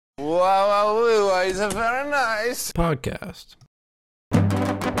Wow, it's a very nice podcast.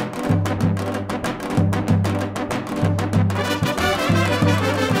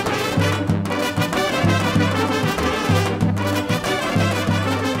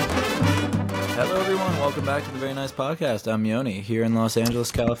 Hello, everyone. Welcome back to the Very Nice Podcast. I'm Yoni here in Los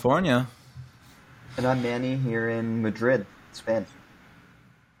Angeles, California. And I'm Manny here in Madrid, Spain.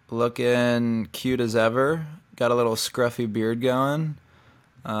 Looking cute as ever. Got a little scruffy beard going.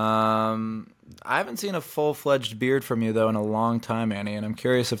 I haven't seen a full-fledged beard from you, though, in a long time, Annie, and I'm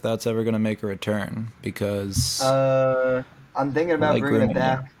curious if that's ever going to make a return, because... I'm thinking about bringing it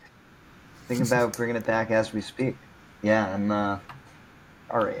back. You. Thinking about bringing it back as we speak. Yeah, I'm,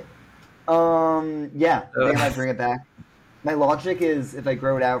 alright. Yeah, I think I might bring it back. My logic is, if I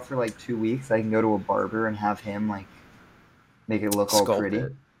grow it out for, 2 weeks, I can go to a barber and have him, make it look all Sculpt pretty.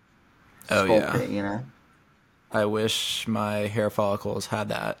 it. Oh, yeah. It, you know? I wish my hair follicles had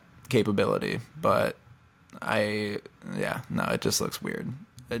that capability, but it just looks weird.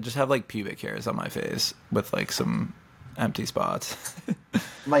 I just have pubic hairs on my face with some empty spots.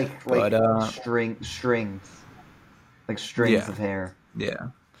 Strings. Like strings of hair. Yeah.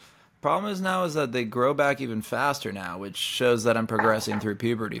 Problem is that they grow back even faster now, which shows that I'm progressing through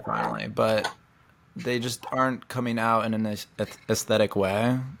puberty finally, but they just aren't coming out in an aesthetic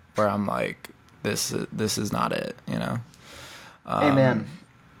way where I'm like, this is not it, you know? Hey, man.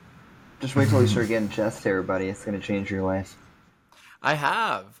 Just wait till you start getting chest hair, buddy. It's going to change your life. I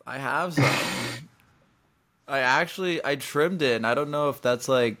have some. I trimmed it, and I don't know if that's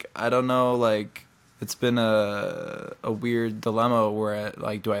it's been a weird dilemma where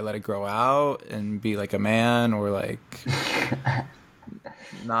do I let it grow out and be like a man, or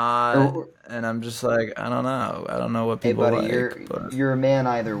not? And I'm just I don't know what people buddy, like. You're a man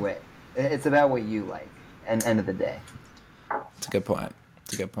either way. It's about what you like, and end of the day. It's a good point.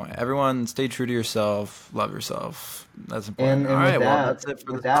 Everyone, stay true to yourself. Love yourself. That's important. And all right, well, that's it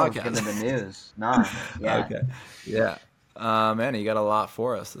for the podcast. podcast. Into the news. Nah, yeah. Okay. Yeah. Man, you got a lot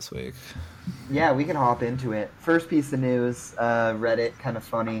for us this week. Yeah, we can hop into it. First piece of news, Reddit, kind of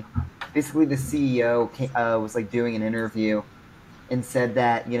funny. Basically, the CEO was doing an interview and said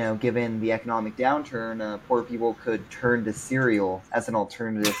that, given the economic downturn, poor people could turn to cereal as an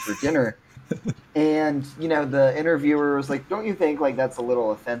alternative for dinner. And, the interviewer was like, don't you think, that's a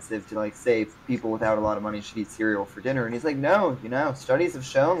little offensive to, say people without a lot of money should eat cereal for dinner? And he's like, no, studies have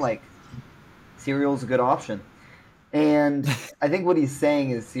shown, cereal's a good option. And I think what he's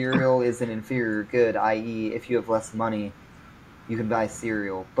saying is cereal is an inferior good, i.e., if you have less money, you can buy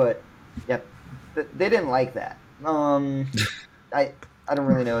cereal. But, yeah, they didn't like that. I don't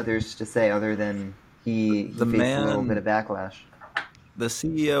really know what there's to say other than he faced a little bit of backlash. The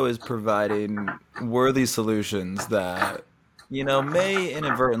CEO is providing worthy solutions that, may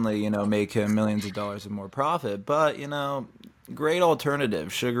inadvertently, make him millions of dollars of more profit. But, great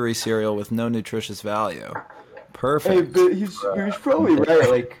alternative, sugary cereal with no nutritious value. Perfect. Hey, but he's probably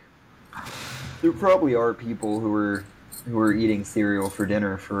right. There probably are people who are eating cereal for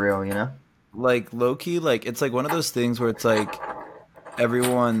dinner for real, Low-key, it's one of those things where it's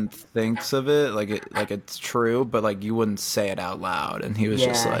everyone thinks of it it's true, but you wouldn't say it out loud, and he was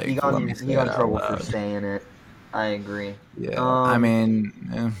just he got in trouble for saying it. I agree. Yeah,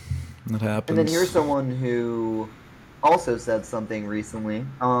 it happens. And then here's someone who also said something recently.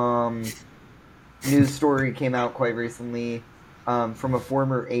 News story came out quite recently from a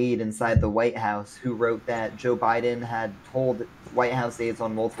former aide inside the White House who wrote that Joe Biden had told White House aides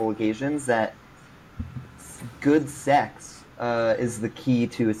on multiple occasions that good sex is the key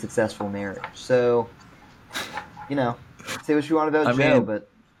to a successful marriage. So, say what you want about Joe, but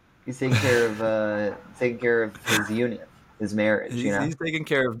he's taking care of his union, his marriage. He's taking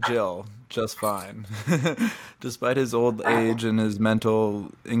care of Jill just fine, despite his old age and his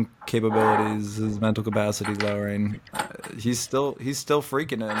mental incapabilities, his mental capacity lowering. He's still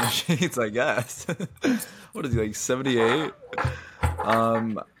freaking it in the sheets, I guess. What is he, 78?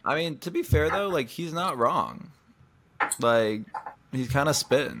 To be fair though, he's not wrong. He's kind of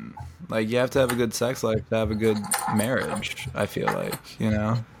spitting. You have to have a good sex life to have a good marriage, I feel like,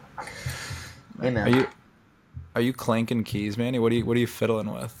 Amen. Are you clanking keys, Manny? What are you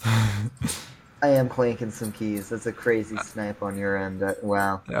fiddling with? I am clanking some keys. That's a crazy snipe on your end.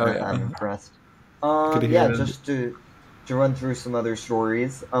 Wow. Oh, yeah. I'm impressed. Just to run through some other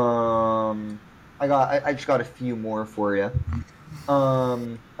stories. I just got a few more for you.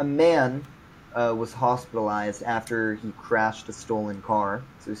 A man was hospitalized after he crashed a stolen car.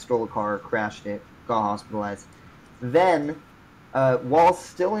 So he stole a car, crashed it, got hospitalized. Then, while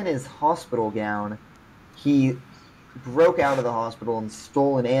still in his hospital gown, he broke out of the hospital and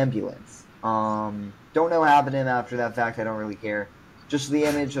stole an ambulance. Don't know what happened to him after that fact. I don't really care. Just the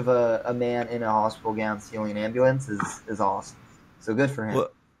image of a man in a hospital gown stealing an ambulance is awesome. So good for him.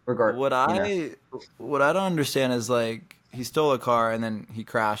 What Regard, what you know. I don't understand is like he stole a car and then he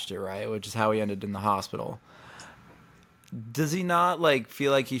crashed it, right? Which is how he ended in the hospital. Does he not like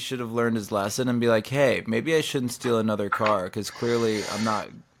feel like he should have learned his lesson and be like, "Hey, maybe I shouldn't steal another car because clearly I'm not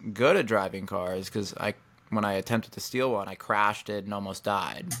good at driving cars because I when I attempted to steal one, I crashed it and almost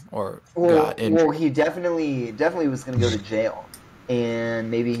died or got Well, injured." he definitely was going to go to jail, and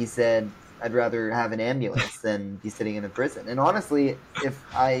maybe he said, "I'd rather have an ambulance than be sitting in a prison." And honestly, if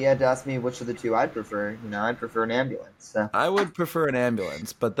I had to ask me which of the two I'd prefer, I'd prefer an ambulance. So I would prefer an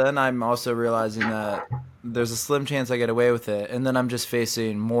ambulance, but then I'm also realizing that there's a slim chance I get away with it, and then I'm just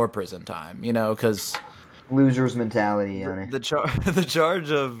facing more prison time, because loser's mentality, Yoni. the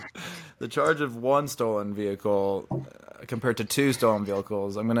charge of one stolen vehicle compared to two stolen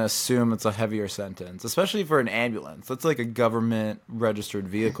vehicles, I'm gonna assume it's a heavier sentence, especially for an ambulance. That's like a government registered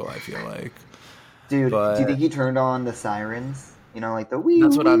vehicle. I feel like, Dude, do you but think he turned on the sirens? Like the wee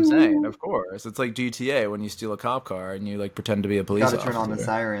that's what wee I'm saying. woo. Of course, it's like GTA when you steal a cop car and you like pretend to be a Got police to turn on the officer.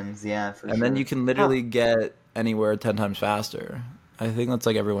 sirens, yeah, for And then sure. you can Huh? literally get anywhere 10 times faster. I think that's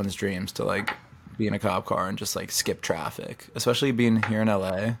like everyone's dreams to like be in a cop car and just like skip traffic, especially being here in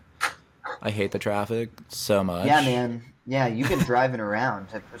LA. I hate the traffic so Yeah, much. man. Yeah, you've been driving around.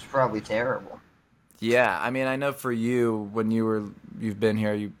 It's probably terrible. Yeah, I mean, I know for you when you've been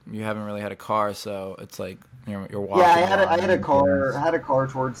here, you haven't really had a car, so it's like you're Yeah, walking a lot I and had a doing car. I things. had a car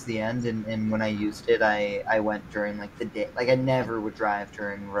towards the end, and when I used it, I went during like the day. Like I never would drive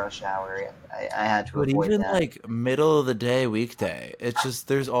during rush hour. I had to But avoid even that. like middle of the day weekday, it's just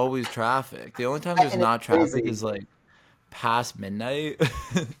there's always traffic. The only time there's And it's not traffic crazy. is like past midnight.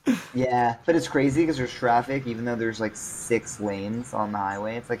 Yeah, but it's crazy because there's traffic, even though there's like 6 lanes on the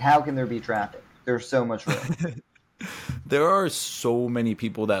highway. It's like, how can there be traffic? There's so much room. There are so many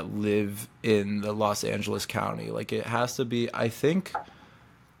people that live in the Los Angeles County. Like it has to be, I think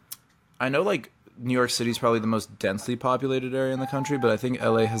I know like New York City is probably the most densely populated area in the country, but I think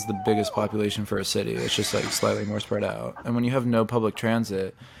LA has the biggest population for a city. It's just like slightly more spread out. And when you have no public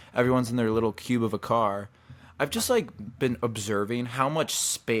transit, everyone's in their little cube of a car. I've just like been observing how much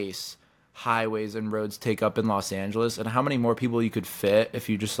space highways and roads take up in Los Angeles and how many more people you could fit if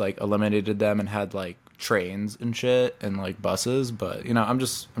you just like eliminated them and had like trains and shit and like buses. But I'm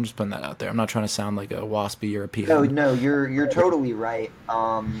just putting that out there. I'm not trying to sound like a waspy No, European. no, you're totally right.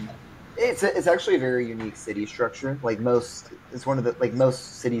 It's actually a very unique city structure. It's one of the like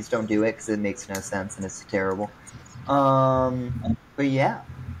most cities don't do it because it makes no sense and it's terrible. But yeah,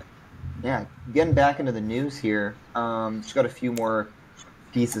 yeah. Getting back into the news here. Just got a few more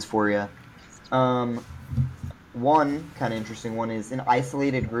pieces for you. Um, One kind of interesting one is an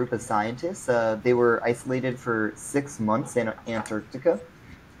isolated group of scientists. They were isolated for 6 months in Antarctica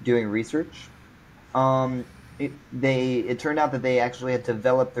doing research. Um, it turned out that they actually had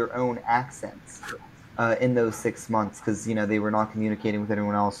developed their own accents in those 6 months because they were not communicating with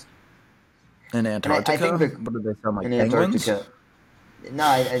anyone else. In And I Antarctica? think that What do they sound in like? Penguins? Antarctica,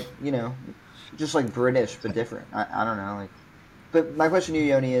 no, just like British but different. I don't know, like. But my question to you,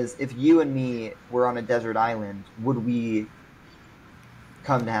 Yoni, is if you and me were on a desert island, would we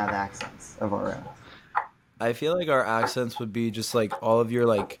come to have accents of our own? I feel like our accents would be just like all of your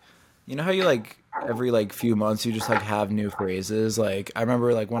like, you know how you like every like few months you just like have new phrases. Like I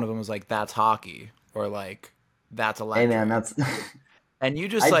remember like one of them was like "that's hockey" or like "that's Hey, man, electric," that's and you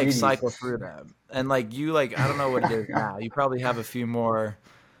just I like do these. cycle through them. And like you like I don't know what it is now. You probably have a few more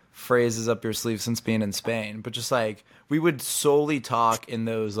phrases up your sleeve since being in Spain, but just like we would solely talk in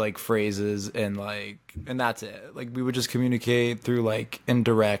those like phrases and that's it. Like we would just communicate through like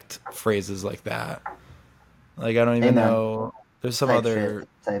indirect phrases like that. Like I don't even Amen. know. There's some Type shit. other.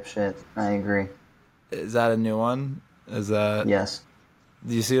 Type shit. I agree. Is that a new one? Is that? Yes.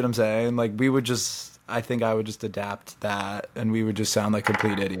 Do you see what I'm saying? Like we would just. I think I would just adapt that, and we would just sound like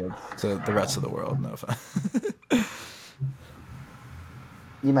complete idiots to the rest of the world. No offense.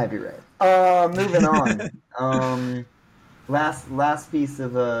 You might be right. Moving on. Last piece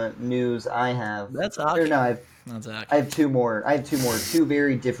of news I have, That's or no, hockey. I've That's I hockey. have two more. I have two more. Two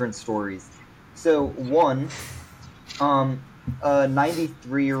very different stories. So one, um, a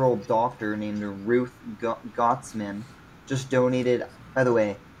 93-year-old doctor named Ruth Gottsman just donated. By the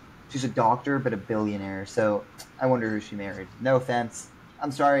way, she's a doctor but a billionaire. So I wonder who she married. No offense.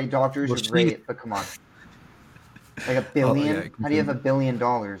 I'm sorry, doctors Well, are she great, but come on. Like a billion? Yeah, How do you have continue. $1 billion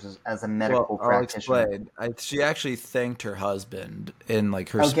as a Well, medical I'll practitioner? explain. She actually thanked her husband in like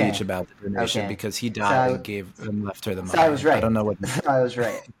her speech Okay, about the donation okay. because he So died and gave and left her the so I money. was I right. don't know what So I was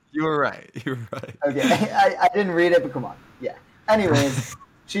right. you were right. You were right. Okay, I didn't read it, but come on. Yeah. Anyways,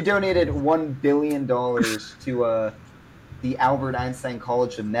 she donated $1 billion to the Albert Einstein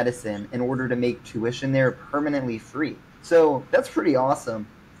College of Medicine in order to make tuition there permanently free. So that's pretty awesome.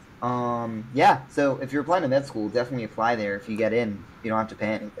 Yeah. So if you're applying to med school, definitely apply there. If you get in, you don't have to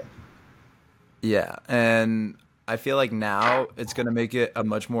pay anything. Yeah, and I feel like now it's going to make it a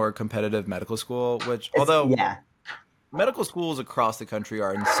much more competitive medical school, which It's although yeah. medical schools across the country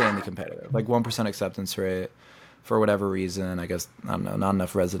are insanely competitive. Like 1% acceptance rate for whatever reason, I guess I don't know, not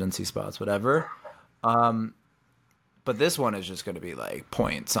enough residency spots, whatever. Um, but this one is just going to be like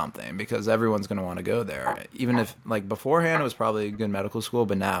point something because everyone's going to want to go there. Even if like beforehand it was probably a good medical school,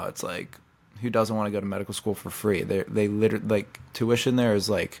 but now it's like who doesn't want to go to medical school for free? They literally like tuition there is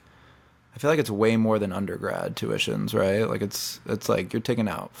like I feel like it's way more than undergrad tuitions, right? Like it's like you're taking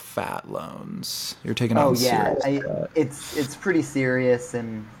out fat loans. You're taking Oh out yeah. serious I debt. it's pretty serious,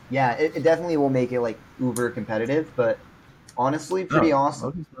 and yeah, it definitely will make it like uber competitive. But honestly, pretty No, awesome.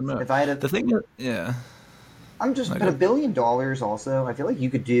 okay, so no. If I had a, The thing is, yeah. I'm just, but Okay. $1 billion also, I feel like you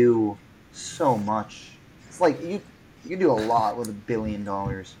could do so much. It's like you could do a lot with $1 billion.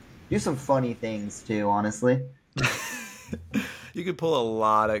 Do some funny things too, honestly. You could pull a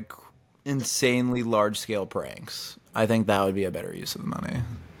lot of insanely large scale pranks. I think that would be a better use of the money.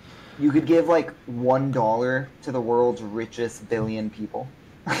 You could give like $1 to the world's richest billion people.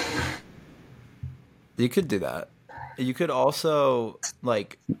 You could do that. You could also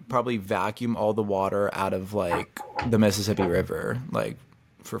like probably vacuum all the water out of like the Mississippi River, like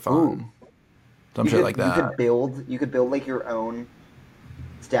for Ooh, fun. Some shit like you that. could build like your own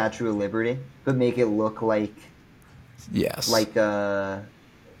Statue of Liberty, but make it look Yes. like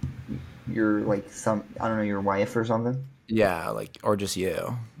you're like some, I don't know, your wife or something, Yeah, like or just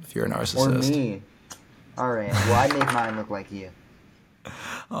you if you're a or narcissist. me. All right, well, I make mine look like you.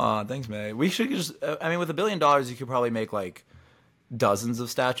 Aw, thanks, May. We should just. I mean, with $1 billion, you could probably make like dozens of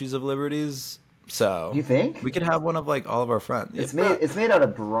statues of liberties. Do So you think? we could have one of like all of our friends. Yeah, bro. It's made out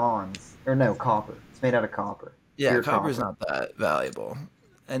of bronze, or no, copper. It's made out of copper, Yeah, pure copper's copper. not that valuable.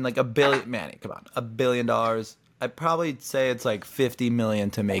 And like a billion, Manny, come on, $1 billion. I'd probably say it's like 50 million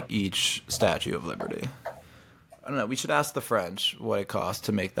to make each Statue of Liberty. I don't know. We should ask the French what it costs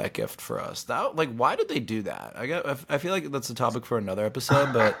to make that gift for us. That like, why did they do that? I feel like that's a topic for another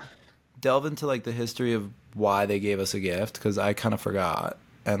episode, but delve into like the history of why they gave us a gift because I kind of forgot.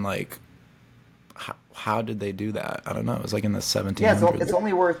 And like, how did they do that? I don't know. It was like in the Yeah, $1700s it's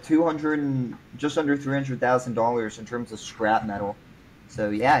only worth 200 and just under $300,000 in terms of scrap metal. So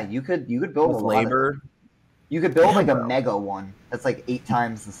yeah, you could build a with lot of them. labor. You could build Damn, like a bro. mega one that's like 8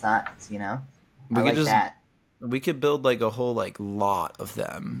 times the size. I We could like just that. we could build like a whole like lot of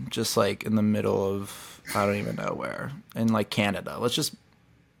them, just like in the middle of I don't even know where in like Canada.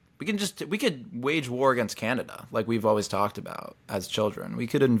 We could wage war against Canada like we've always talked about as children. We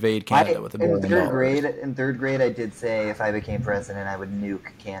could invade Canada I with $1 billion. in third grade I did say if I became president I would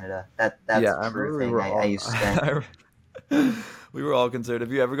nuke Canada. Yeah, That's a I true remember we thing. were I all used to say. we were all concerned. If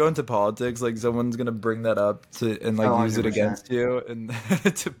you ever go into politics, like someone's gonna bring that up to and Oh, like use it 100%. against you and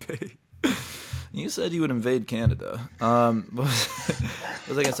debate. You said you would invade Canada. What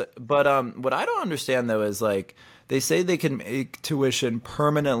was I gonna say? But what I don't understand though is like they say they can make tuition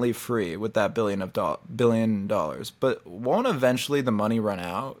permanently free with that $1 billion, but won't eventually the money run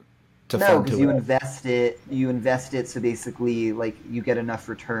out to No, fund because tuition? you invest it so basically like you get enough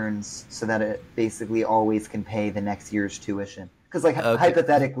returns so that it basically always can pay the next year's tuition. Because like Okay.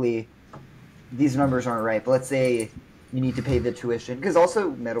 hypothetically, these numbers aren't right, but let's say you need to pay the tuition because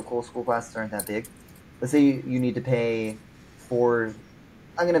also medical school classes aren't that big. Let's say you need to pay for,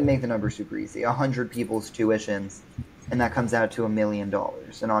 I'm gonna make the number super easy, 100 people's tuitions, and that comes out to $1 million.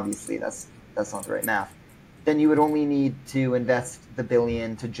 And obviously that's not the right math. Then you would only need to invest the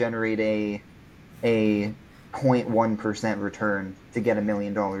billion to generate a 0.1% return to get $1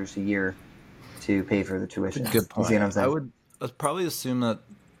 million a year to pay for the That's a tuition. good You see what point. I'm saying? I'd probably assume that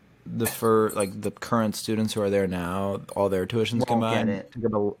for like the current students who are there now, all their tuitions Won't get combined it.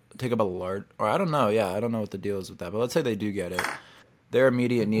 take up a large, or I don't know. Yeah, I don't know what the deal is with that. But let's say they do get it. Their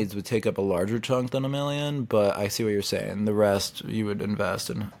immediate needs would take up a larger chunk than 1 million. But I see what you're saying. The rest you would invest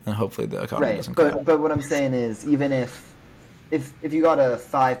in, and hopefully the economy Right, doesn't crash. but what I'm saying is, even if you got a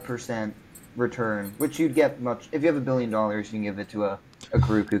 5% return, which you'd get much, if you have $1 billion, you can give it to a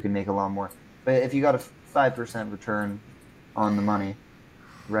group who can make a lot more. But if you got a 5% return on the money,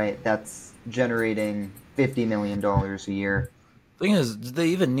 right, that's generating $50 million a year. Thing is, do they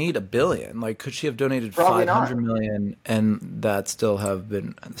even need $1 billion? Like, could she have donated Probably 500 not. million and that still have She's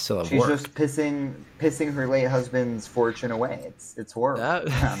just worked? pissing her late husband's fortune away. It's horrible. That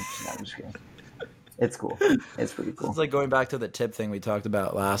I'm just kidding. It's cool. It's pretty It's cool. like going back to the tip thing we talked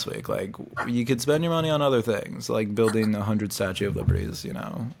about last week. Like, you could spend your money on other things, like building 100 Statue of Liberties,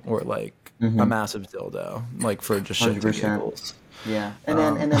 or like a Mm-hmm. massive dildo, like for just shits and 100%. giggles. Yeah,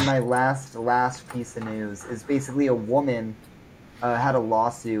 Um, and then my last piece of news is basically a woman had a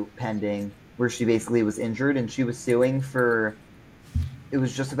lawsuit pending where she basically was injured and she was suing for it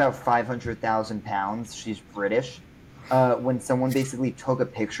was just about £500,000. She's British. When someone basically took a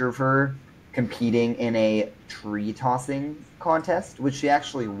picture of her competing in a tree tossing contest, which she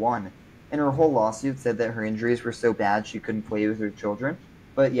actually won. And her whole lawsuit said that her injuries were so bad she couldn't play with her children.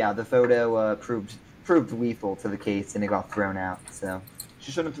 But yeah, the photo proved lethal to the case, and it got thrown out. So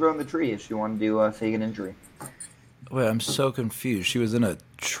she shouldn't have thrown the tree if she wanted to fake an injury. Wait, I'm so confused. She was in a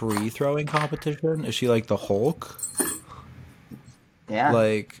tree throwing competition. Is she like the Hulk? Yeah,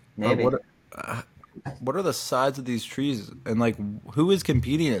 Like, maybe. what are the sides of these trees? And like, who is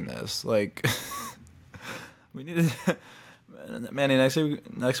competing in this? Like, we need to. Manny,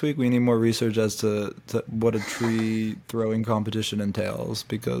 next week we need more research as to what a tree throwing competition entails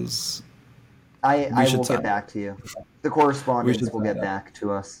because we I should will get sign up. back to you. The We should correspondence will sign get up. back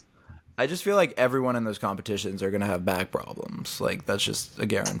to us. I just feel like everyone in those competitions are gonna have back problems. Like that's just a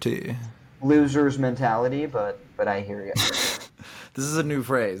guarantee. Loser's mentality, but I hear you. This is a new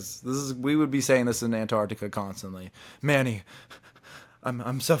phrase. We would be saying this in Antarctica constantly. Manny,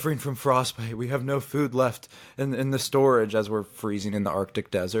 I'm suffering from frostbite. We have no food left in the storage as we're freezing in the Arctic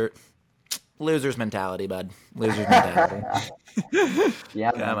desert. Loser's mentality, bud. Loser's mentality.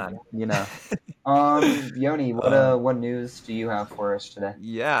 Yeah, Yeah, man. man. Yoni, Um, what news do you have for us today?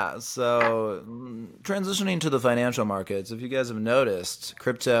 yeah, so transitioning to the financial markets, if you guys have noticed,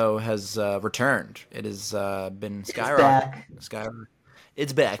 crypto has returned. It has been It's skyrocketing. back. Skyrocket.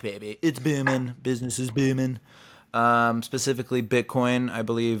 It's back, baby. It's booming. Business is booming. Specifically, Bitcoin, I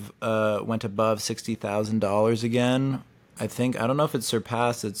believe, went above $60,000 again. I don't know if it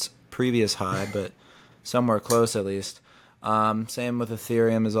surpassed its previous high, but somewhere close at least. Same with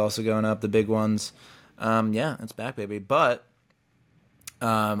Ethereum is also going up, the big ones. Yeah, it's back, baby. But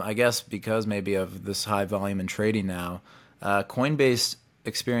I guess because maybe of this high volume in trading now, Coinbase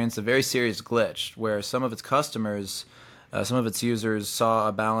experienced a very serious glitch where some of its users saw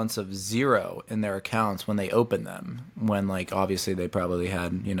a balance of zero in their accounts when they opened them. When, like, obviously they probably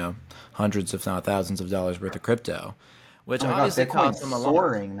had, hundreds, if not thousands of dollars worth of crypto, which Oh my god, obviously Bitcoin's cost them a lot.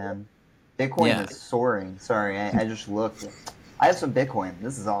 soaring, man. Bitcoin Yeah. is soaring. Sorry, I just looked. I have some Bitcoin.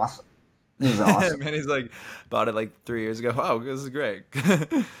 This is awesome. This is awesome. Man, he's like, bought it like 3 years ago. Wow, this is great. Yeah,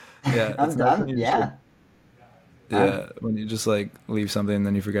 it's I'm nice done. when you just like, Yeah. yeah, when you just like leave something and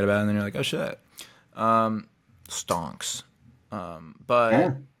then you forget about it and then you're like, oh shit. Stonks. But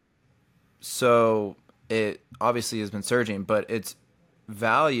Yeah. so it obviously has been surging, but its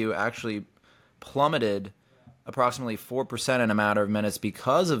value actually plummeted approximately 4% in a matter of minutes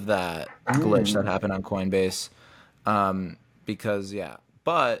because of that glitch that Mm. happened on Coinbase. Because yeah,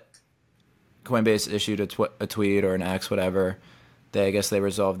 but Coinbase issued a tweet or an X, whatever. I guess they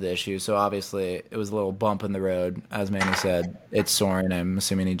resolved the issue. So obviously it was a little bump in the road, as Manny said. It's soaring. I'm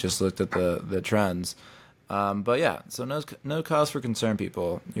assuming he just looked at the trends. But yeah, so no cause for concern,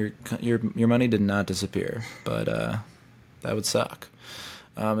 people. Your money did not disappear, but that would suck.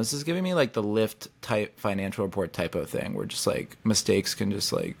 This is giving me like the Lyft type financial report typo thing, where just like mistakes can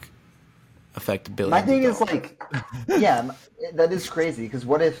just like affect My billions of thing is dollars. like, yeah, that is crazy. Because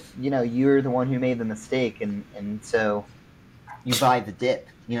what if you're the one who made the mistake, and so you buy the dip?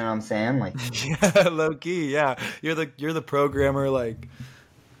 You know what I'm saying? Like, Yeah, low key. Yeah, you're the programmer, like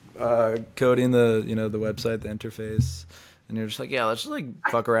coding the website, the interface, and you're just like, yeah, let's just like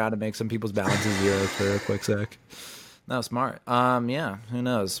fuck around and make some people's balances zero for a quick sec. No, smart. Yeah, who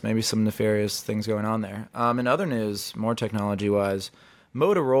knows? Maybe some nefarious things going on there. In other news, more technology wise,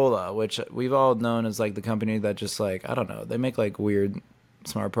 Motorola, which we've all known as like the company that just like, I don't know, they make like weird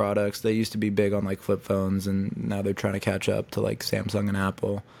smart products. They used to be big on like flip phones, and now they're trying to catch up to like Samsung and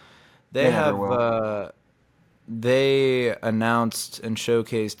Apple. They they never have will. they announced and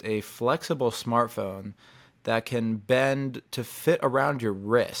showcased a flexible smartphone that can bend to fit around your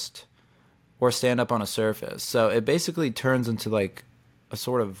wrist or stand up on a surface. So it basically turns into like a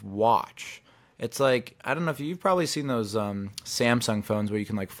sort of watch. It's like, I don't know if you've probably seen those Samsung phones where you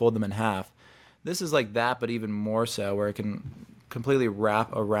can like fold them in half. This is like that, but even more so, where it can completely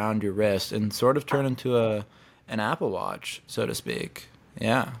wrap around your wrist and sort of turn into an Apple Watch, so to speak.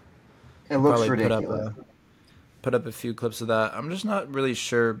 Yeah. It looks Probably ridiculous. put up a few clips of that. I'm just not really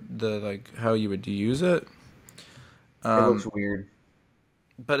sure the like how you would use it. It looks Um, weird.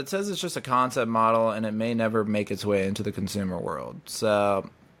 but it says it's just a concept model and it may never make its way into the consumer world. So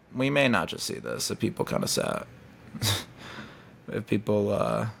we may not just see this if people kind of sat. If people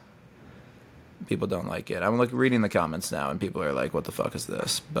don't like it. I'm like reading the comments now and people are like, what the fuck is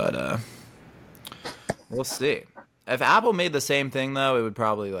this? But we'll see. If Apple made the same thing though, it would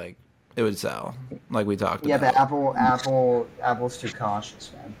probably like it would sell, like we talked Yeah, but about. Apple's too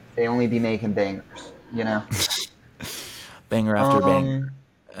cautious, man. They only be making bangers, you know. Banger after banger. Um,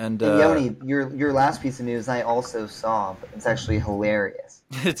 And and Yoni, your last piece of news I also saw, but it's actually hilarious.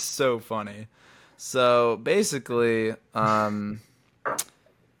 it's so funny. So basically,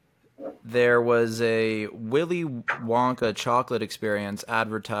 there was a Willy Wonka chocolate experience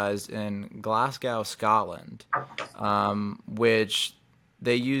advertised in Glasgow, Scotland, which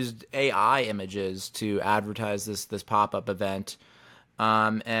they used AI images to advertise this pop up event.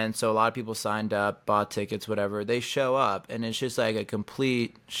 And so a lot of people signed up, bought tickets, whatever. They show up, and it's just like a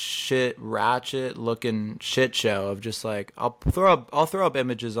complete shit, ratchet looking shit show of just like I'll throw up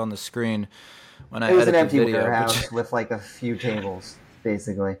images on the screen when I It was an edit the empty video. But warehouse with like a few tables,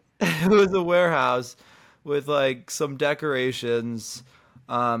 basically. it was a warehouse with like some decorations.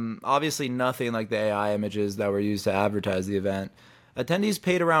 Obviously nothing like the AI images that were used to advertise the event. Attendees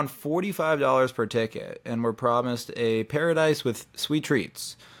paid around $45 per ticket and were promised a paradise with sweet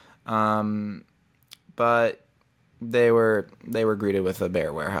treats. But they were greeted with a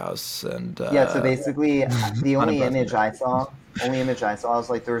bare warehouse and Yeah, so basically, the unimpressive. only image I saw was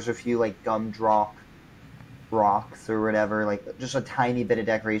like there was a few like gumdrop rocks or whatever, like just a tiny bit of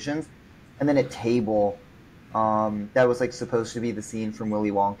decorations, and then a table that was like supposed to be the scene from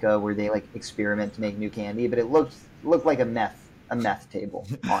Willy Wonka where they like experiment to make new candy, but it looked like a meth table,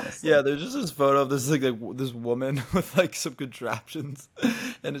 honestly. Yeah, there's just this photo of this like this woman with like some contraptions,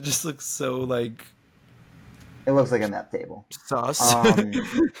 and it just looks so like It looks like a meth table. sus. Um,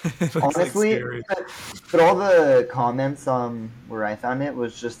 It looks like Honestly, scary. but all the comments where I found it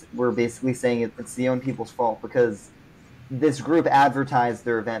were basically saying it's the young people's fault because this group advertised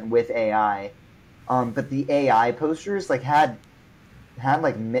their event with AI, but the AI posters like had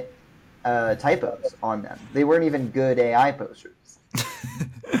like typos on them. They weren't even good AI posters.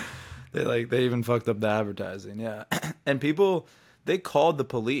 They even fucked up the advertising, yeah. And people they called the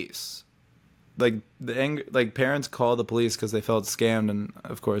police. Like like parents called the police because they felt scammed, and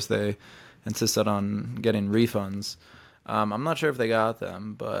of course they insisted on getting refunds. I'm not sure if they got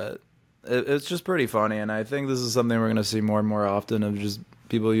them, but it's just pretty funny, and I think this is something we're gonna see more and more often of just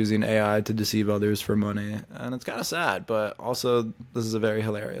people using AI to deceive others for money, and it's kind of sad, but also this is a very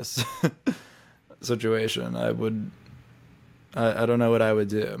hilarious situation. I don't know what I would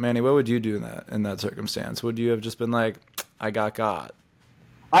do. Manny, what would you do in that circumstance? Would you have just been like, I got?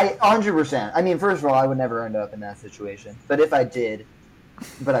 I 100%. I mean, first of all, I would never end up in that situation. But if I did,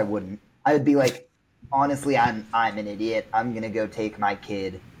 but I wouldn't, I would be like, honestly, I'm an idiot. I'm gonna go take my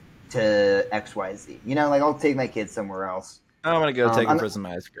kid to XYZ. You know, like I'll take my kid somewhere else. I'm gonna go take him I'm for some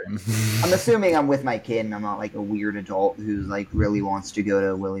ice cream. I'm assuming I'm with my kid and I'm not like a weird adult who's like really wants to go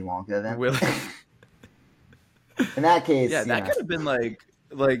to a Willy Wonka event. Will. In that case, Yeah, you that know, could have been like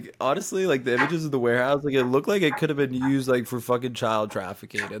honestly, like the images of the warehouse, like it looked like it could have been used like for fucking child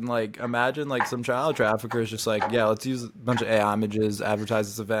trafficking. And like imagine like some child traffickers just like, yeah, let's use a bunch of AI images, advertise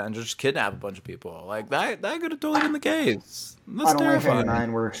this event, and just kidnap a bunch of people. Like that could have totally been the case. That's I don't like how your terrifying.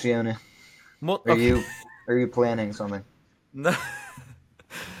 mind works, Fiona. Well, Are okay. you planning something? No,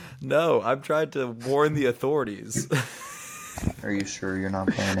 no, I'm trying to warn the authorities. Are you sure you're not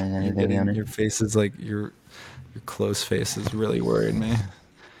planning You're anything, Fiona? your face is like your close face is really worried me.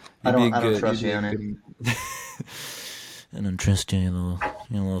 I You'd be don't trust you'd be a Fiona. good. I don't trust you, you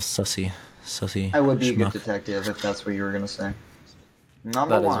little sussy I would be a good schmuck. detective if that's what you were gonna say.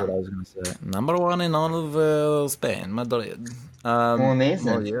 Number That is what I one. was gonna say. Number one in all of Spain, Madrid. Well, Well,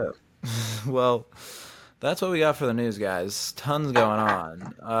 amazing. yeah. Well, that's what we got for the news, guys. Tons going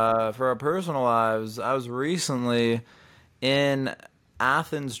on. For our personal lives, I was recently in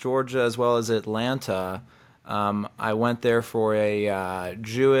Athens, Georgia, as well as Atlanta. I went there for a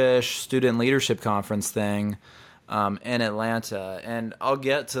Jewish student leadership conference thing in Atlanta, and I'll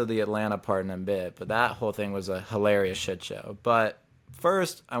get to the Atlanta part in a bit, but that whole thing was a hilarious shit show. But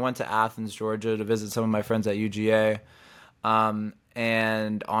first, I went to Athens, Georgia to visit some of my friends at UGA.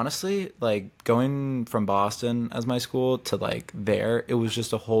 And honestly, like going from Boston as my school to like there, it was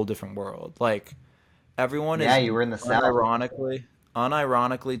just a whole different world. Like everyone Yeah, is you were in the South.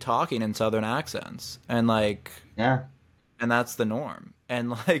 unironically talking in southern accents, and like Yeah. and that's the norm. And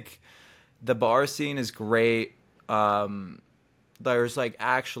like the bar scene is great. There's like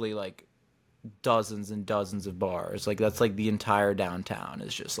actually like dozens and dozens of bars. Like that's like the entire downtown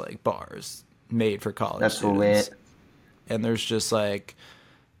is just like bars made for college That's students. lit. And there's just like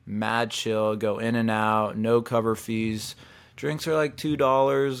mad chill, go in and out, no cover fees. Drinks are like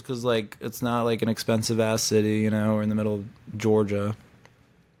 $2 because like it's not like an expensive ass city, you know. We're in the middle of Georgia,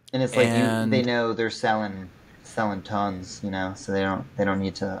 And it's like they and know they're selling tons, you know, so they don't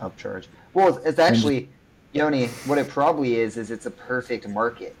need to upcharge. Well, it's actually, Yoni, what it probably is it's a perfect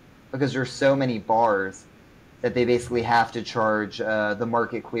market because there's so many bars that they basically have to charge the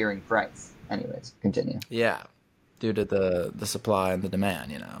market clearing price. Anyways, continue. yeah, due to the supply and the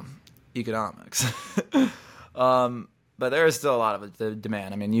demand, you know, economics. But there is still a lot of the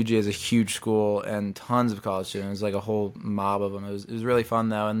demand. I mean, UG is a huge school and tons of college students, like a whole mob of them. It was really fun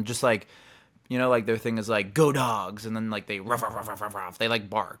though, and just like, you know, like their thing is like go dogs, and then like they ruff ruff ruff ruff ruff ruff. They like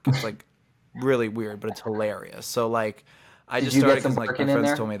bark. It's like really weird, but it's hilarious. So like, I Did just you get started some because like my barking in friends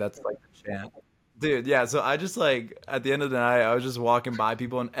there? told me that's like the chant. Dude, yeah. So I just like at the end of the night, I was just walking by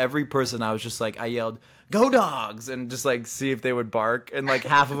people, and every person I was just like, I yelled, "Go dogs!" and just like see if they would bark, and like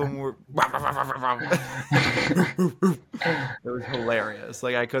half of them were. It was hilarious.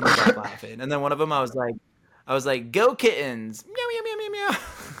 Like I couldn't stop laughing. And then one of them, I was like, "Go kittens!" Meow meow meow meow meow.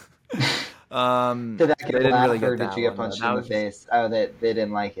 Did that They get a didn't really laugh or get did that you get one though. punched That in the was just face? Oh, they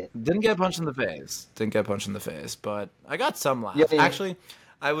didn't like it. didn't get punched in the face. Didn't get punched in the face, but I got some Yeah, laugh. Actually,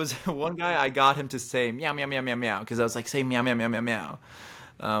 I was one guy. I got him to say meow meow meow meow meow because I was like, say meow meow meow meow meow.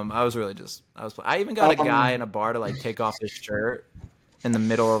 I was really just I even got a guy in a bar to like take off his shirt in the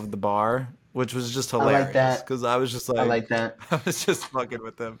middle of the bar, which was just I like hilarious that. because I was just I like like that. I was just fucking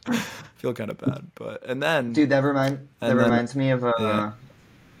with him. I feel kind of bad, but Dude, that and then reminds me of yeah.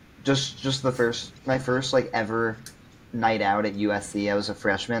 just my first like ever night out at USC. I was a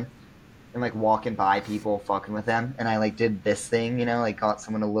freshman and like walking by people fucking with them, and I like did this thing, you know, like got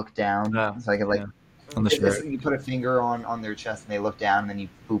someone to look down so I could like Yeah, on the shirt. you put a finger on their chest and they look down and then you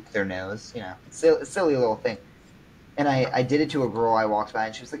boop their nose, you know, it's a silly little thing. And I did it to a girl I walked by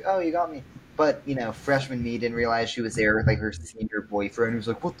and she was like, "Oh, you got me." But you know, freshman me didn't realize she was there with like her senior boyfriend who was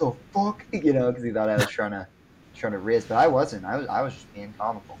like, "What the fuck?" You know, because he thought I was trying to riz, but I wasn't. I was just being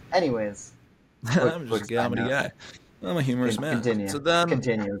comical. Anyways, I'm just quick a side comedy note. guy. I'm a humorous man. Continue. So then,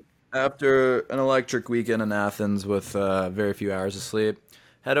 Continue. after an electric weekend in Athens with very few hours of sleep,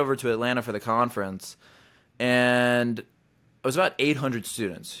 head over to Atlanta for the conference, and it was about 800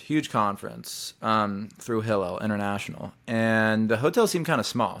 students, huge conference through Hillel International, and the hotel seemed kind of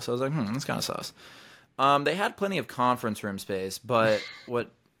small, so I was like, that's kind of sus. They had plenty of conference room space, but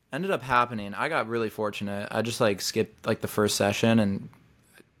what ended up happening, I got really fortunate. I just like skipped like the first session and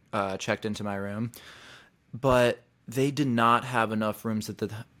checked into my room, but they did not have enough rooms at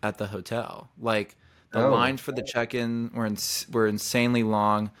the hotel. Like the Oh, lines for the check-in were insanely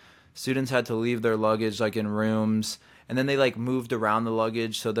long. Students had to leave their luggage like in rooms, and then they like moved around the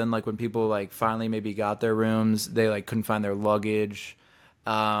luggage. So then like when people like finally maybe got their rooms, they like couldn't find their luggage.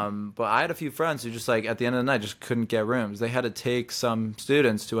 But I had a few friends who just like at the end of the night just couldn't get rooms. They had to take some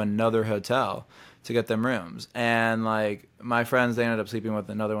students to another hotel to get them rooms. And like my friends, they ended up sleeping with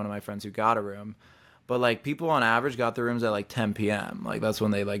another one of my friends who got a room. But like people on average got their rooms at like 10 p.m. Like that's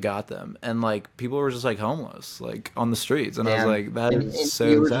when they like got them. And like people were just like homeless, like on the streets. And I was damn. like, that is And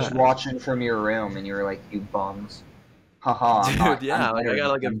you so were just sad. watching from your room and you were like, "You bums." Haha, Dude, yeah, like I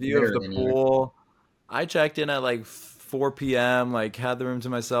got like a I'm view of better the than you. pool. I checked in at like 4 p.m. like had the room to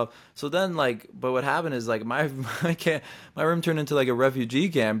myself. So then like but what happened is like my room turned into like a refugee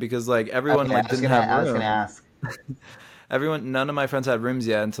camp because like everyone Okay, like didn't have I was gonna room. ask. Everyone none of my friends had rooms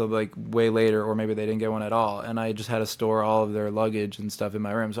yet until like way later or maybe they didn't get one at all and I just had to store all of their luggage and stuff in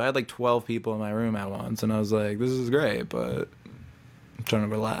my room. So I had like 12 people in my room at once and I was like this is great, but I'm trying to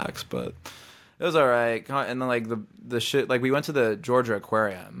relax, but it was all right. And then like the shit, like we went to the Georgia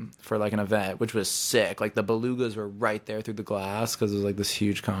Aquarium for like an event, which was sick. Like the belugas were right there through the glass because it was like this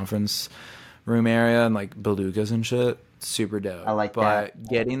huge conference room area and like belugas and shit. Super I dope. like that. But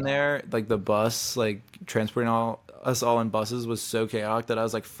getting there, like the bus, like transporting us all in buses was so chaotic that I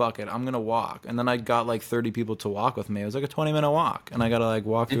was like, fuck it, I'm gonna walk. And then I got like 30 people to walk with me. It was like a 20-minute walk, and I gotta like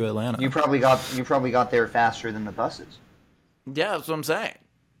walk through Atlanta. You probably got there faster than the buses. Yeah, that's what I'm saying.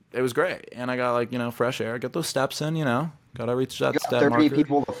 It was great, and I got like fresh air. Get those steps in, Gotta reach You that got step 30 marker.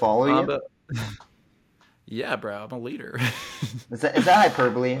 people to follow you. But yeah, bro, I'm a leader. Is that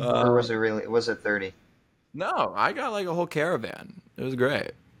hyperbole or uh, was it 30? no, I got like a whole caravan. It was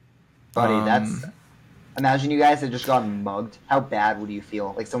great. Buddy, that's Um, imagine you guys had just gotten mugged. How bad would you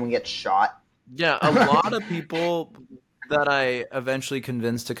feel? Like someone gets shot? yeah, a lot of people that I eventually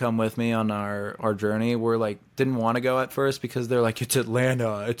convinced to come with me on our journey were like didn't want to go at first because they're like, it's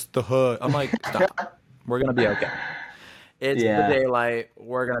Atlanta, it's the hood. I'm like, stop. We're gonna be okay. It's the Yeah, daylight.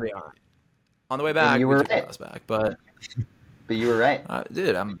 We're gonna be all right. On the way and back, you we were took the right. bus back, but But you were right.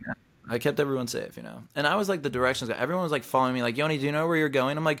 dude, I kept everyone safe, you know. And I was like the directions guy. Everyone was like following me, like, Yoni, do you know where you're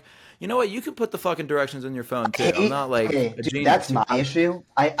going? I'm like, you know what? You can put the fucking directions in your phone too. I'm not like Hey, a dude, that's genius. my issue.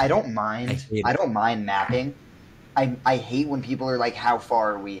 I don't I mind. hate I it. don't mind mapping. I hate when people are like, "How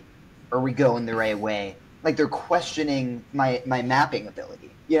far are we? Are we going the right way?" Like they're questioning my mapping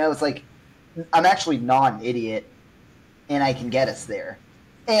ability. You know, it's like I'm actually not an idiot, and I can get us there.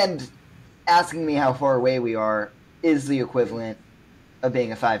 And asking me how far away we are is the equivalent of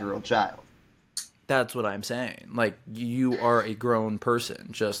being a 5-year-old child. That's what I'm saying. Like, you are a grown person.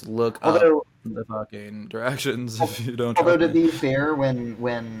 Just look up Although, the fucking directions if you don't although trust to me. be fair,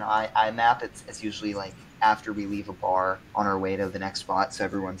 when I map, it's usually like after we leave a bar on our way to the next spot, so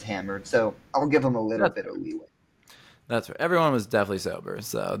everyone's hammered. So I'll give them a little That's bit of leeway. That's right. Everyone was definitely sober,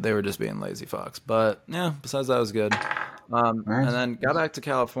 so they were just being lazy fucks. But yeah, besides that, was good. And Nice. then got back to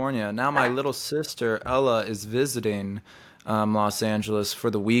California. Now my little sister Ella is visiting Los Angeles for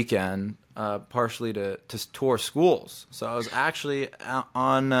the weekend, partially to tour schools. So I was actually out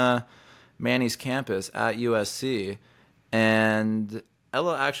on Manny's campus at USC, and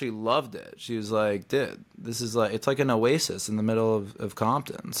Ella actually loved it. She was like, "Dude, this is like it's like an oasis in the middle of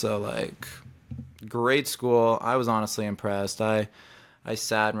Compton." So like great school. I was honestly impressed. I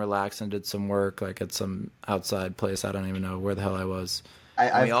sat and relaxed and did some work like at some outside place. I don't even know where the hell I was.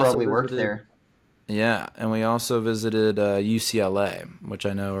 And we I've also probably worked visited, there. yeah, and we also visited UCLA, which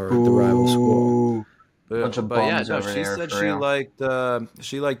I know are the rival school. Ooh, bunch of But yeah, bums no, over she there said for real.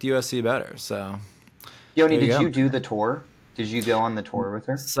 she liked USC better. So Yoni, there you did go. you do the tour? Did you go on the tour with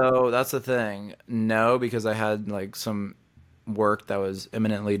her? So that's the thing. No, because I had like some work that was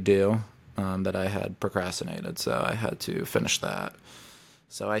imminently due that I had procrastinated, so I had to finish that.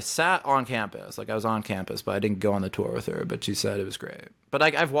 So I sat on campus, like I was on campus, but I didn't go on the tour with her. But she said it was great. But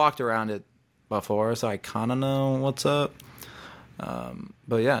I've walked around it before, so I kind of know what's up.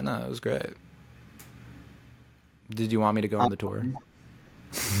 But yeah, no, it was great. Did you want me to go on the tour? Um,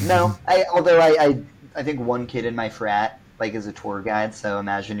 no, although I think one kid in my frat like is a tour guide, so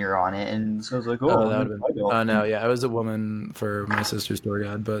imagine you're on it, and so I was like, Oh, oh, that I'm would in have been. Idaho. Oh no, yeah, I was a woman for my sister's tour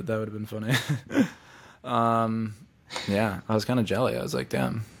guide, but that would have been funny. um, yeah, I was kind of jelly. I was like,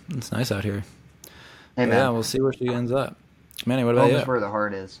 damn, it's nice out here. Hey But yeah, man, we'll see where she ends up. Manny, what about home is you? where the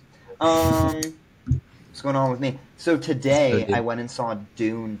heart is. What's going on with me? So So today I deep. went and saw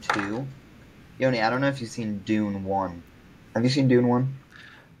Dune 2. Yoni, I don't know if you've seen Dune 1. Have you seen Dune 1?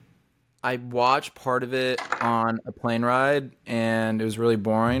 I watched part of it on a plane ride, and it was really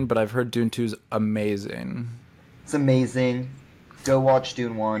boring. But I've heard Dune 2 is amazing. It's amazing. Go watch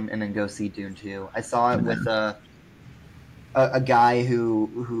Dune 1 and then go see Dune 2. I saw it with a guy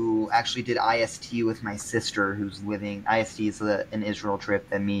who actually did IST with my sister who's living. IST is an Israel trip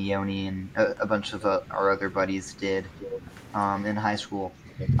that me, Yoni, and a bunch of our other buddies did in high school.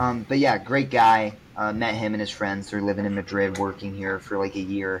 But yeah, great guy. Met him and his friends. They're living in Madrid, working here for like a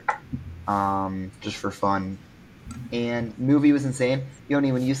year, just for fun. And movie was insane.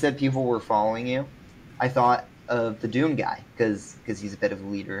 Yoni, when you said people were following you, I thought of the Dune guy because he's a bit of a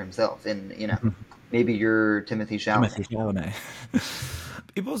leader himself, and maybe you're Timothy Timothy Chalamet. Chalamet.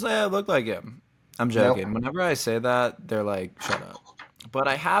 People say I look like him. I'm Nope. joking. Whenever I say that, they're like, "Shut up." But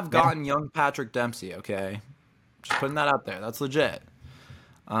I have Yeah. gotten young Patrick Dempsey. Okay, just putting that out there. That's legit.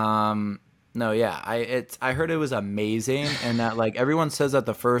 Um, no, yeah, I heard it was amazing, and that like everyone says that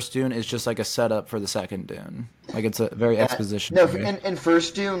the first Dune is just like a setup for the second Dune. Like it's a very Yeah. No, expositionary. and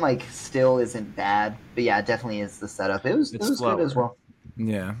first Dune like still isn't bad, but yeah, it definitely is the setup. It It's was good as slower. well.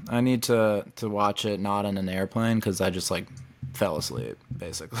 Yeah, I need to watch it not on an airplane because I just like fell asleep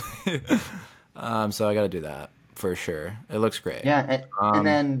basically. So I got to do that for sure. It looks great. Yeah, and Um,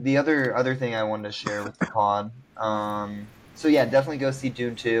 then the other thing I wanted to share with the pod. So yeah, definitely go see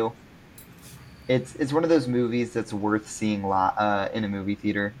Dune 2. It's one of those movies that's worth seeing in a movie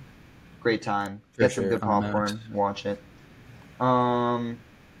theater. Great time. for Get some sure good on Max. popcorn. Watch it. Um,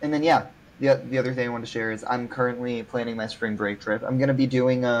 and then yeah, the other thing I wanted to share is I'm currently planning my spring break trip. I'm gonna be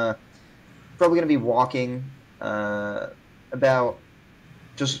doing probably gonna be walking about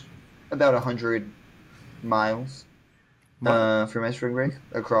just about 100 miles What? for my spring break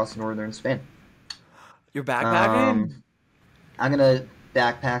across northern Spain. You're backpacking? Um, I'm gonna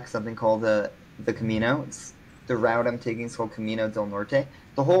backpack something called the Camino. It's the route I'm taking is called Camino del Norte.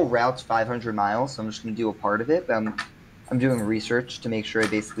 The whole route's 500 miles, so I'm just gonna do a part of it. But I'm doing research to make sure I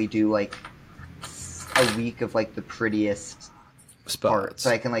basically do like a week of like the prettiest parts, Spots. so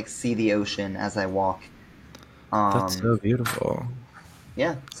I can like see the ocean as I walk. That's so beautiful.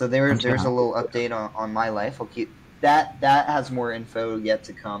 Yeah, so there's a little update on my life. I'll keep that has more info yet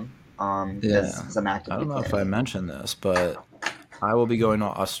to come. Yeah. Because I'm I actively don't know if I planning. mentioned this, but I will be going to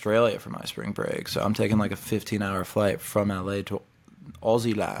Australia for my spring break. So I'm taking like a 15-hour flight from LA to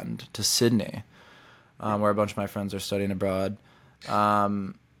Aussie land to Sydney, where a bunch of my friends are studying abroad.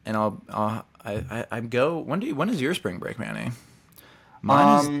 And I go. When is your spring break, Manny?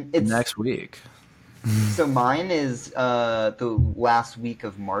 Mine is It's next week. so mine is the last week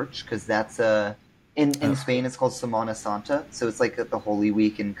of March because that's in Oh, Spain it's called Semana Santa, so it's like the Holy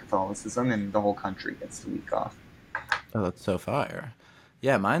Week in Catholicism, and the whole country gets the week off. oh, that's so fire.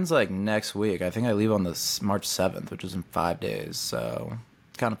 Yeah, mine's like next week. I think I leave on March 7th, which is in 5 days. So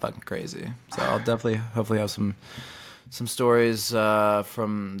it's kind of fucking crazy. So I'll definitely, hopefully, have some stories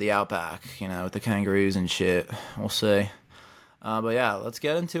from the outback, with the kangaroos and shit. We'll see. But yeah, let's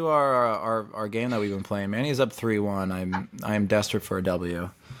get into our game that we've been playing. Manny's up 3-1. I'm desperate for a W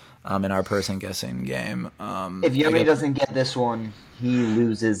in our person guessing game. If I Yoni guess doesn't get this one, he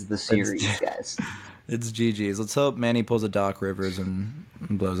loses the it's series, guys. it's GG's. Let's hope Manny pulls a Doc Rivers and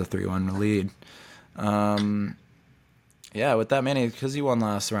blows a 3-1 lead. Yeah, with that, Manny, because you won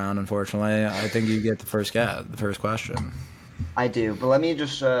last round, unfortunately, I think you get the first question. I do, but let me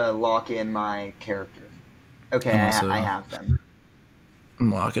just lock in my character. Okay, I'm I also have them.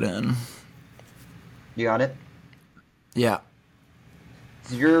 lock it in. You got it? Yeah.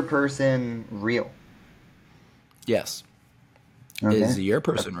 Is your person real? Yes. Okay. Is your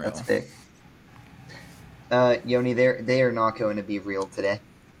person real? That's big. Yoni, they are not going to be real today.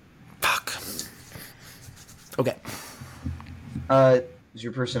 Fuck. Okay. Is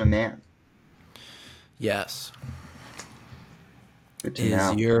your person a man? Yes. Good to Is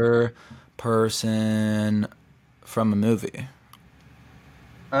know. your person from a movie?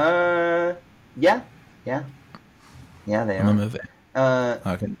 Yeah, yeah, they From a are. movie.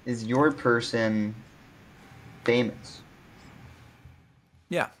 Okay. Is your person famous?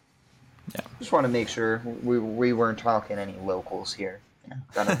 Yeah. Yeah. Just want to make sure we weren't talking any locals here. Yeah,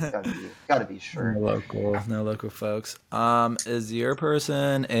 gotta be sure. No local folks. Is your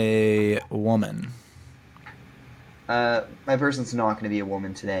person a woman? My person's not going to be a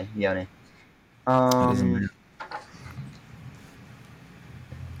woman today, Yoni. It doesn't matter.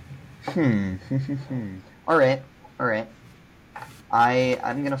 All right.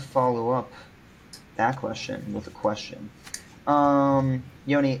 I'm gonna follow up that question with a question.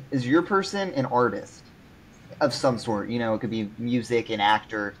 Yoni, is your person an artist of some sort? It could be music, an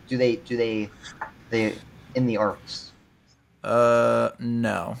actor. Do they in the arts?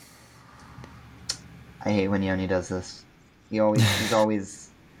 No. I hate when Yoni does this. He's always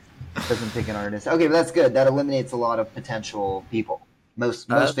doesn't pick an artist. Okay, but that's good. That eliminates a lot of potential people. Most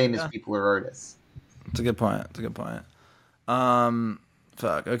famous Yeah. people are artists. It's a good point.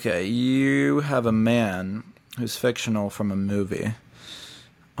 Fuck. Okay, you have a man who's fictional from a movie.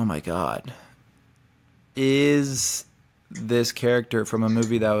 Oh my god. Is this character from a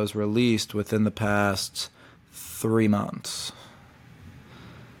movie that was released within the past 3 months?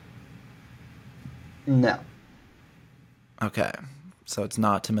 No. Okay. So it's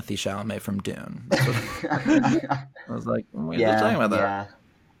not Timothée Chalamet from Dune. I was like, what are you talking about that? Yeah.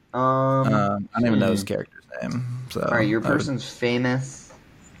 I don't even know his character's name. So all right, your person's famous.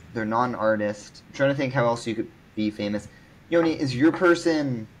 They're not an artist. I'm trying to think how else you could be famous. Yoni, is your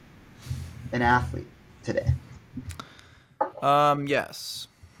person an athlete today? Yes.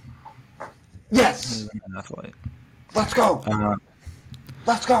 Yes. He's an athlete. Let's go.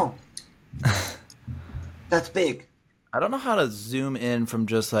 Let's go. That's big. I don't know how to zoom in from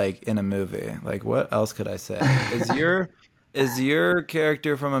just like in a movie. Like, what else could I say? Is your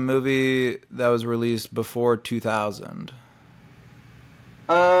character from a movie that was released before 2000?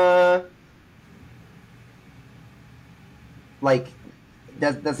 Like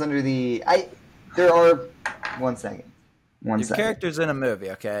that's under the there are 1 second. Your character's in a movie,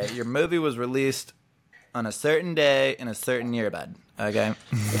 okay? Your movie was released on a certain day in a certain year, bud. Okay.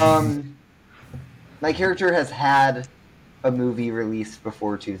 My character has had a movie released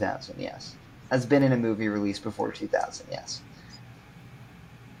before 2000. Yes, has been in a movie released before 2000. Yes.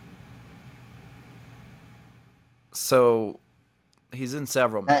 So he's in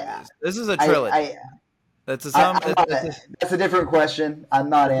several movies. This is a trilogy. That's a different question. I'm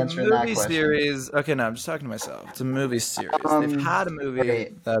not answering that movie question. series. Okay, no, I'm just talking to myself. It's a movie series. They've had a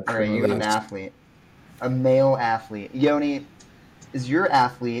movie that's all right, you got an released. athlete, a male athlete. Yoni, is your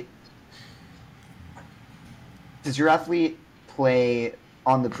athlete? Does your athlete play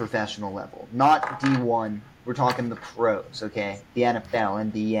on the professional level, not D1. We're talking the pros, okay? The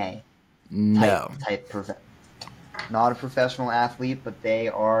NFL, NBA. No. Not a professional athlete, but they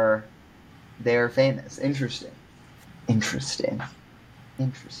are famous. Interesting.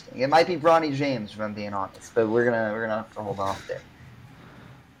 It might be Bronny James, if I'm being honest, but we're gonna have to hold off there.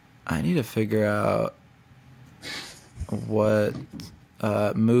 I need to figure out what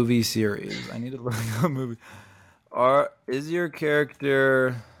movie series. I need to look up movie. Is your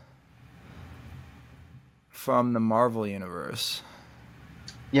character from the Marvel universe?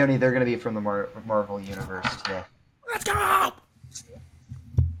 Yoni, they're gonna be from the Marvel universe today. Let's go.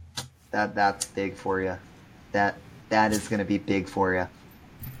 That's big for you. That is gonna be big for you.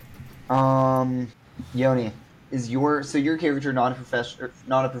 Yoni, is your character not a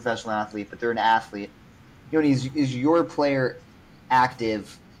professional athlete, but they're an athlete? Yoni, is your player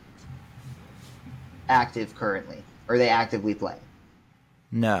active currently? Are they actively playing?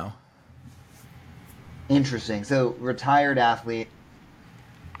 No. Interesting. So retired athlete,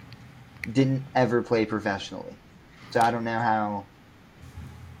 didn't ever play professionally. So I don't know how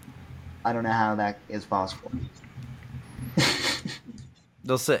that is possible.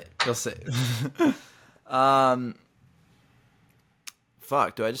 They'll say.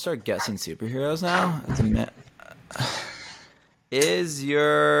 Fuck, do I just start guessing superheroes now? Is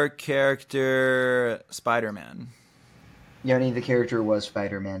your character Spider-Man? Yoni, the character was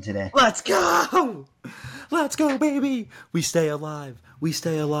Spider-Man today. Let's go! Let's go, baby! We stay alive.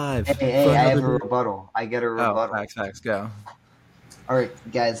 Hey, I have a rebuttal. I get a rebuttal. Oh, facts, go. Alright,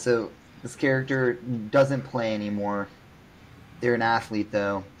 guys, so this character doesn't play anymore. They're an athlete,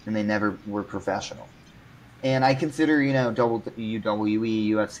 though, and they never were professional. And I consider, WWE,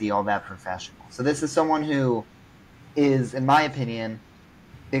 UFC, all that professional. So this is someone who is, in my opinion,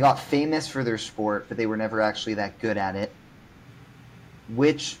 they got famous for their sport, but they were never actually that good at it.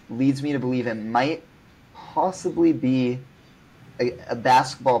 Which leads me to believe it might possibly be a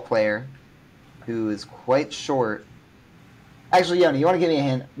basketball player who is quite short. Actually, Yoni, you want to give me a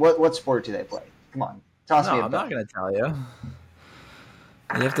hint? What sport do they play? Come on, toss me a I'm not going to tell you.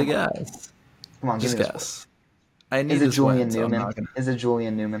 You have to guess. Come on, just give me guess. Sport. I need Is it this Julian win, so Newman? Is it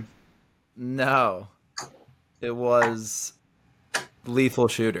Julian Newman? No. It was Lethal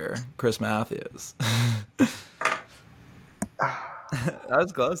Shooter, Chris Matthews. That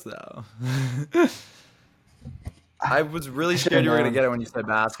was close, though. I was really scared you were going to get it when you said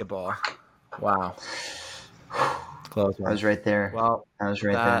basketball. Wow. Close one. I was right there. Well, I was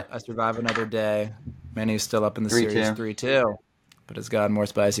right there. I survived another day. Manny's still up in the 3-2. series 3-2. But it's gotten more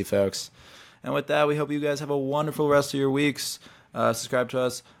spicy, folks. And with that, we hope you guys have a wonderful rest of your weeks. Subscribe to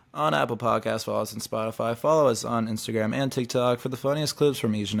us on Apple Podcasts, follow us on Spotify, follow us on Instagram and TikTok for the funniest clips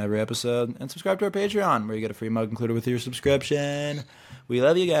from each and every episode, and subscribe to our Patreon, where you get a free mug included with your subscription. We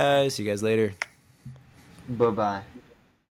love you guys. See you guys later. Bye-bye.